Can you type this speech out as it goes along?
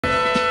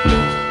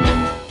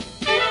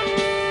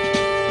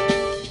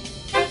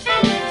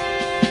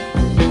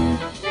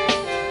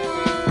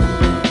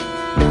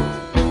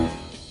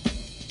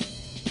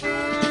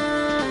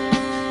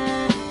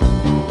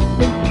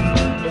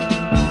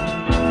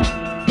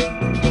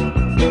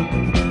Hello,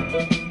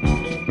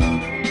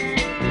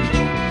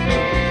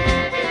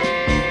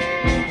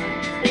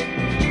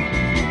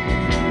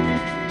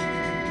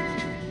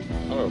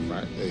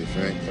 Frank. Hey,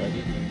 Frank.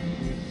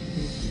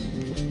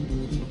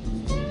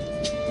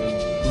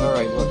 All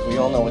right, look, we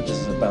all know what this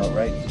is about,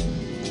 right?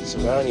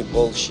 Surrounding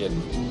bullshit.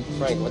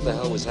 Frank, what the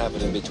hell was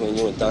happening between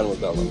you and Don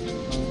Rebello?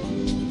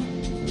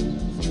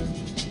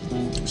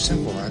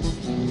 Simple. I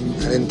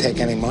didn't take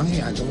any money.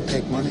 I don't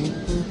take money.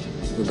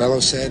 Rebello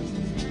said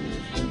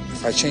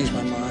if I change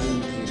my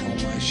mind, he'd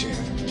hold my share.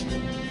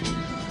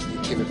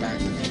 He'd give it back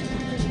to me.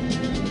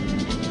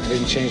 I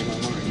didn't change my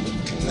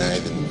mind.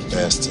 Conniving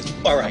bastard.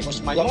 All right. It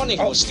was my money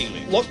he was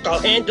stealing. Look, I'll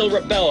handle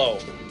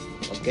Rebello.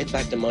 I'll get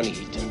back the money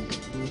he took.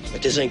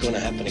 But this ain't gonna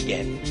happen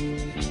again.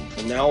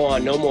 From now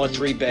on, no more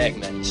three-bag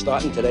men.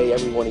 Starting today,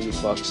 every one of you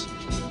fucks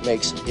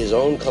makes his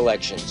own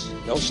collections.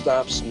 No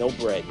stops, no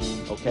bread.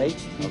 Okay?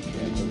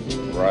 Okay.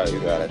 Right, you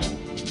got it.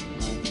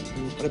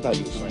 What about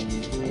you, Frank?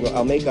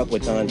 I'll make up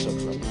what Don took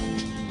from you.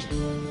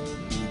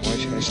 Why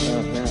should I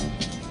stop now?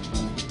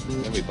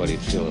 Everybody'd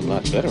feel a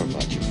lot better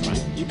about you, Frank.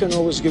 You can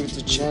always give it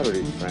to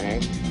charity,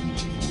 Frank.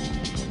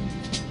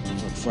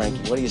 Look,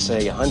 Frankie, what do you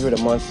say, 100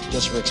 a month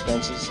just for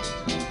expenses?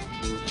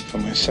 For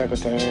my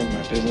secretary,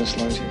 my business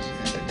lunches,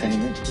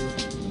 entertainment.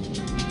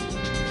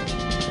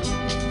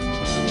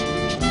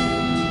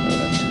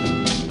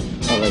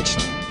 All right,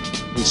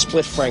 son. We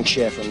split Frank's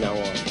share from now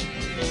on.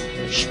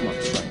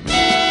 Schmuck, Frank.